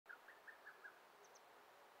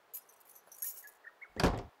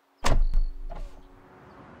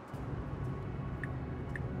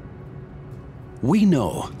We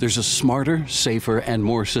know there's a smarter, safer, and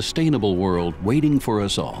more sustainable world waiting for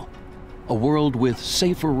us all. A world with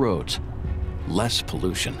safer roads, less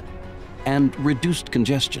pollution, and reduced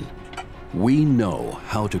congestion. We know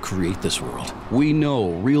how to create this world. We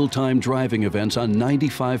know real-time driving events on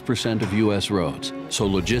 95% of U.S. roads, so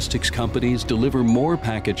logistics companies deliver more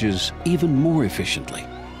packages even more efficiently.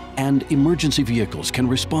 And emergency vehicles can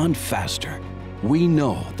respond faster. We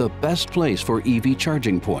know the best place for EV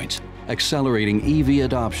charging points, accelerating EV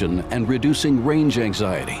adoption and reducing range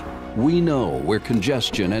anxiety. We know where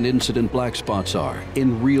congestion and incident black spots are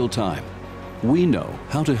in real time. We know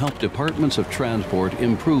how to help departments of transport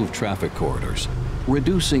improve traffic corridors,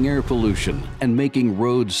 reducing air pollution and making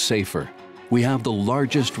roads safer. We have the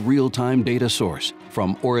largest real-time data source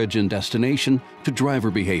from origin-destination to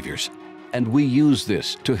driver behaviors. And we use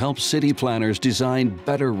this to help city planners design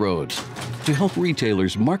better roads, to help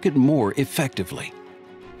retailers market more effectively.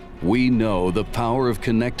 We know the power of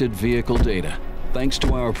connected vehicle data, thanks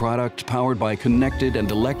to our products powered by connected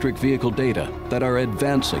and electric vehicle data that are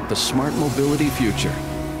advancing the smart mobility future,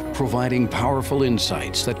 providing powerful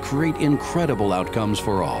insights that create incredible outcomes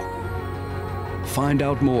for all. Find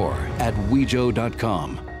out more at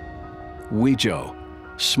Wejo.com. Wejo,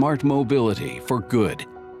 smart mobility for good.